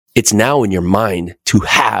It's now in your mind to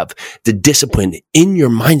have the discipline in your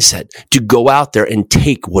mindset to go out there and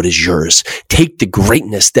take what is yours. Take the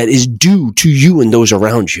greatness that is due to you and those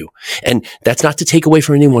around you. And that's not to take away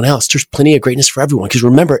from anyone else. There's plenty of greatness for everyone. Because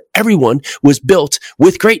remember, everyone was built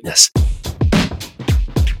with greatness.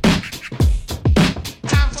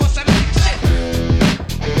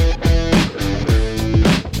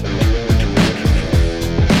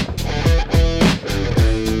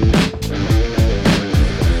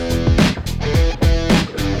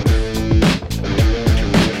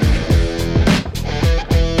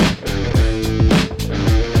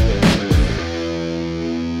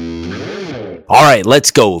 All right,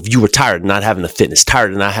 let's go. If you were tired of not having the fitness,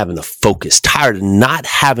 tired of not having the focus, tired of not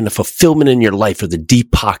having the fulfillment in your life or the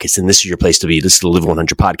deep pockets, then this is your place to be. This is the Live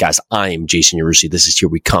 100 podcast. I am Jason Yarusi. This is Here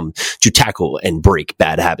We Come to tackle and break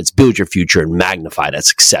bad habits, build your future, and magnify that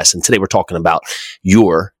success. And today we're talking about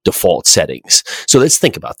your default settings. So let's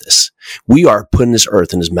think about this. We are put in this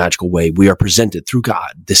earth in this magical way. We are presented through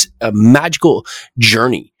God, this magical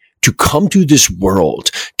journey to come to this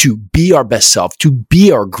world, to be our best self, to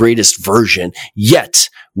be our greatest version, yet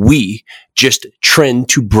we just trend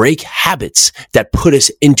to break habits that put us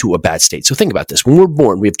into a bad state. So think about this. When we're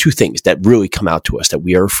born, we have two things that really come out to us that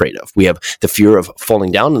we are afraid of. We have the fear of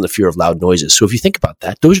falling down and the fear of loud noises. So if you think about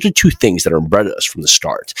that, those are the two things that are bred us from the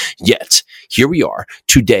start. Yet, here we are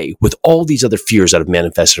today with all these other fears that have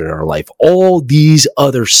manifested in our life, all these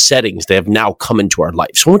other settings that have now come into our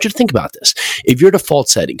life. So I want you to think about this. If your default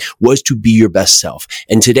setting was to be your best self,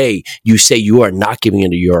 and today you say you are not giving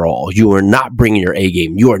it your all, you are not bringing your A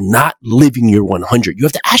game, you are not living your 100, you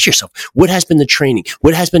have to ask yourself, what has been the training?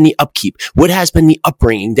 What has been the upkeep? What has been the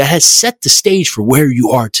upbringing that has set the stage for where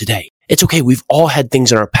you are today? It's okay. We've all had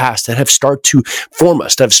things in our past that have started to form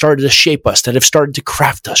us, that have started to shape us, that have started to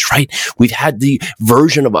craft us, right? We've had the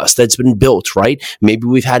version of us that's been built, right? Maybe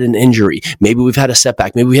we've had an injury. Maybe we've had a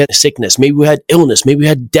setback. Maybe we had sickness. Maybe we had illness. Maybe we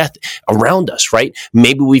had death around us, right?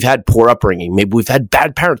 Maybe we've had poor upbringing. Maybe we've had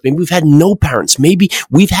bad parents. Maybe we've had no parents. Maybe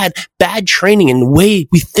we've had bad training in the way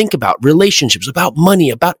we think about relationships, about money,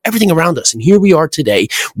 about everything around us. And here we are today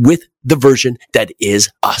with the version that is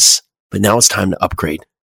us. But now it's time to upgrade.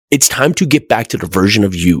 It's time to get back to the version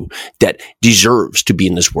of you that deserves to be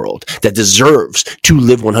in this world, that deserves to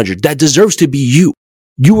live 100, that deserves to be you.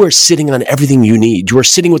 You are sitting on everything you need. You are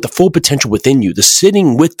sitting with the full potential within you,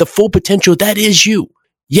 sitting with the full potential that is you.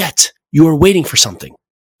 Yet you are waiting for something,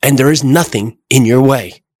 and there is nothing in your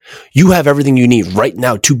way. You have everything you need right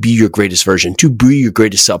now to be your greatest version, to be your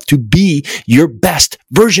greatest self, to be your best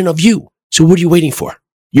version of you. So what are you waiting for?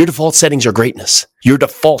 Your default settings are greatness. Your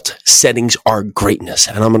default settings are greatness.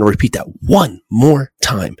 And I'm going to repeat that one more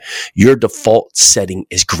time. Your default setting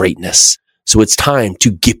is greatness. So it's time to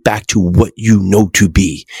get back to what you know to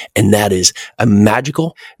be. And that is a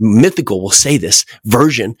magical, mythical, we'll say this,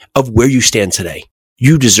 version of where you stand today.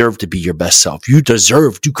 You deserve to be your best self. You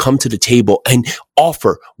deserve to come to the table and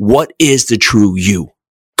offer what is the true you.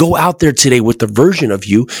 Go out there today with the version of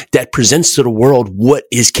you that presents to the world what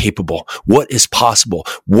is capable, what is possible,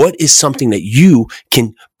 what is something that you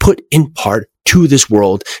can put in part to this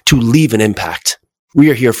world to leave an impact. We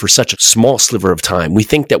are here for such a small sliver of time. We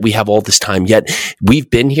think that we have all this time, yet we've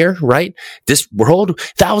been here, right? This world,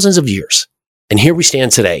 thousands of years. And here we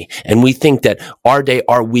stand today, and we think that our day,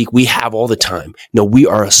 our week, we have all the time. No, we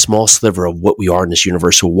are a small sliver of what we are in this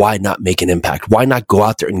universe, so why not make an impact? Why not go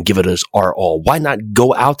out there and give it us our all? Why not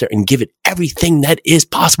go out there and give it everything that is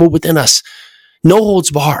possible within us? No holds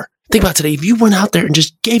bar. Think about today. If you went out there and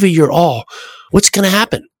just gave it your all, what's going to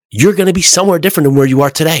happen? You're going to be somewhere different than where you are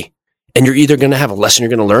today. And you're either going to have a lesson you're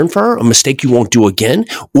going to learn from her, a mistake you won't do again,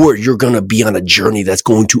 or you're going to be on a journey that's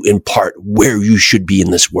going to impart where you should be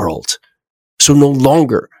in this world. So no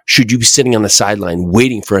longer should you be sitting on the sideline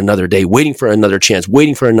waiting for another day, waiting for another chance,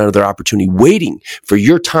 waiting for another opportunity, waiting for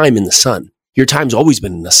your time in the sun. Your time's always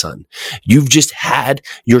been in the sun. You've just had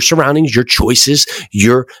your surroundings, your choices,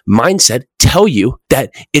 your mindset tell you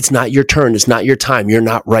that it's not your turn, it's not your time, you're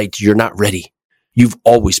not right, you're not ready. You've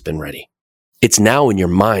always been ready. It's now in your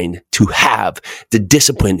mind to have the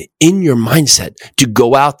discipline in your mindset to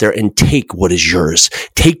go out there and take what is yours.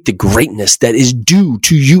 Take the greatness that is due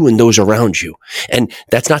to you and those around you. And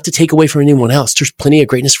that's not to take away from anyone else. There's plenty of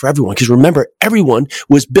greatness for everyone. Because remember, everyone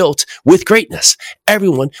was built with greatness.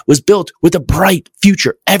 Everyone was built with a bright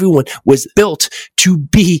future. Everyone was built to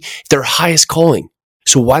be their highest calling.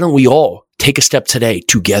 So why don't we all take a step today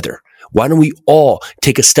together? Why don't we all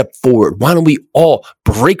take a step forward? Why don't we all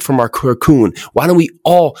break from our cocoon? Why don't we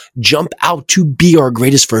all jump out to be our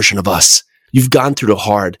greatest version of us? You've gone through the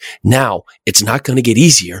hard. Now it's not going to get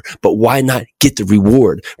easier, but why not get the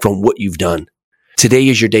reward from what you've done? Today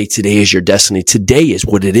is your day. Today is your destiny. Today is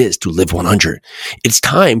what it is to live 100. It's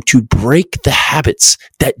time to break the habits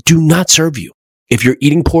that do not serve you. If you're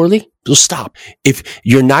eating poorly, well, stop. If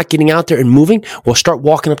you're not getting out there and moving, well, start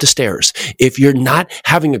walking up the stairs. If you're not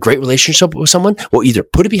having a great relationship with someone, well, either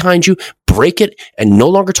put it behind you, break it, and no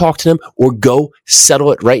longer talk to them, or go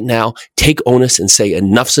settle it right now. Take onus and say,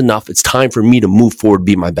 enough's enough. It's time for me to move forward,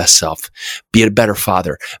 be my best self. Be a better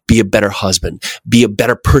father. Be a better husband. Be a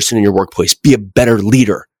better person in your workplace. Be a better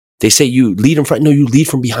leader. They say you lead in front. No, you lead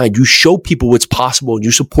from behind. You show people what's possible and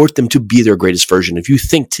you support them to be their greatest version. If you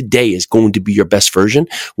think today is going to be your best version,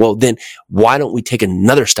 well, then why don't we take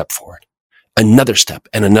another step forward? Another step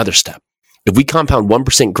and another step. If we compound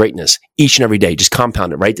 1% greatness each and every day, just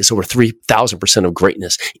compound it, right? That's over 3,000% of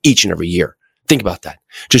greatness each and every year. Think about that.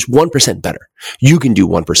 Just 1% better. You can do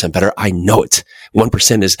 1% better. I know it.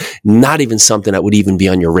 1% is not even something that would even be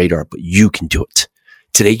on your radar, but you can do it.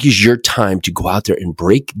 Today is your time to go out there and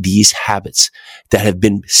break these habits that have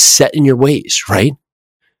been set in your ways, right?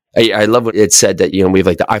 I love what it said that, we have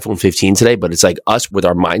like the iPhone 15 today, but it's like us with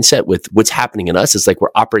our mindset with what's happening in us. It's like we're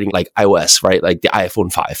operating like iOS, right? Like the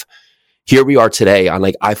iPhone 5. Here we are today on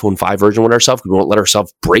like iPhone 5 version with ourselves. We won't let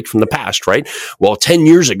ourselves break from the past, right? Well, 10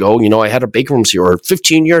 years ago, I had a bake room here, or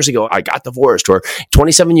 15 years ago, I got divorced, or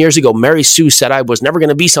 27 years ago, Mary Sue said I was never going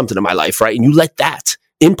to be something in my life, right? And you let that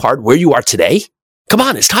impart where you are today. Come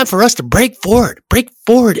on, it's time for us to break forward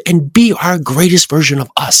and be our greatest version of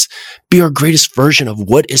us. Be our greatest version of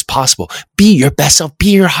what is possible. Be your best self.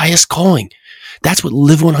 Be your highest calling. That's what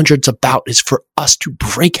Live 100 is about, is for us to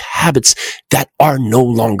break habits that are no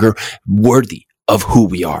longer worthy of who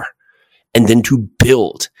we are, and then to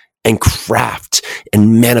build and craft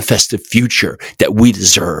and manifest the future that we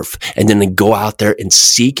deserve. And then to go out there and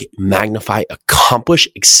seek, magnify, accomplish,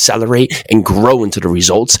 accelerate, and grow into the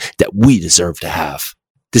results that we deserve to have.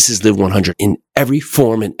 This is Live 100 in every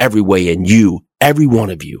form and every way. And you, every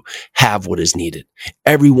one of you, have what is needed.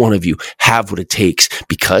 Every one of you have what it takes,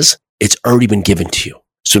 because it's already been given to you.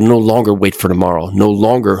 So no longer wait for tomorrow. No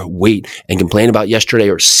longer wait and complain about yesterday,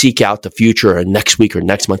 or seek out the future or next week or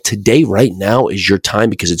next month. Today, right now, is your time,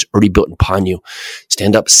 because it's already built upon you.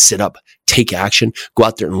 Stand up, sit up, take action, go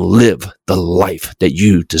out there and live the life that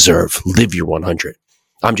you deserve. Live your 100.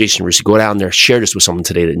 I'm Jason Russo. Go down there, share this with someone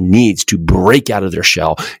today that needs to break out of their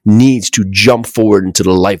shell, needs to jump forward into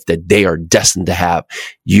the life that they are destined to have.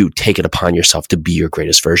 You take it upon yourself to be your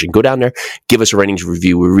greatest version. Go down there, give us a ratings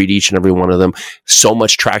review. We read each and every one of them. So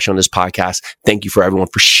much traction on this podcast. Thank you for everyone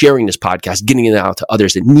for sharing this podcast, getting it out to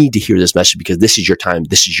others that need to hear this message, because this is your time.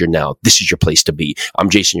 This is your now. This is your place to be.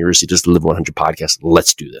 I'm Jason Russo. This is the Live 100 podcast.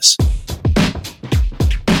 Let's do this.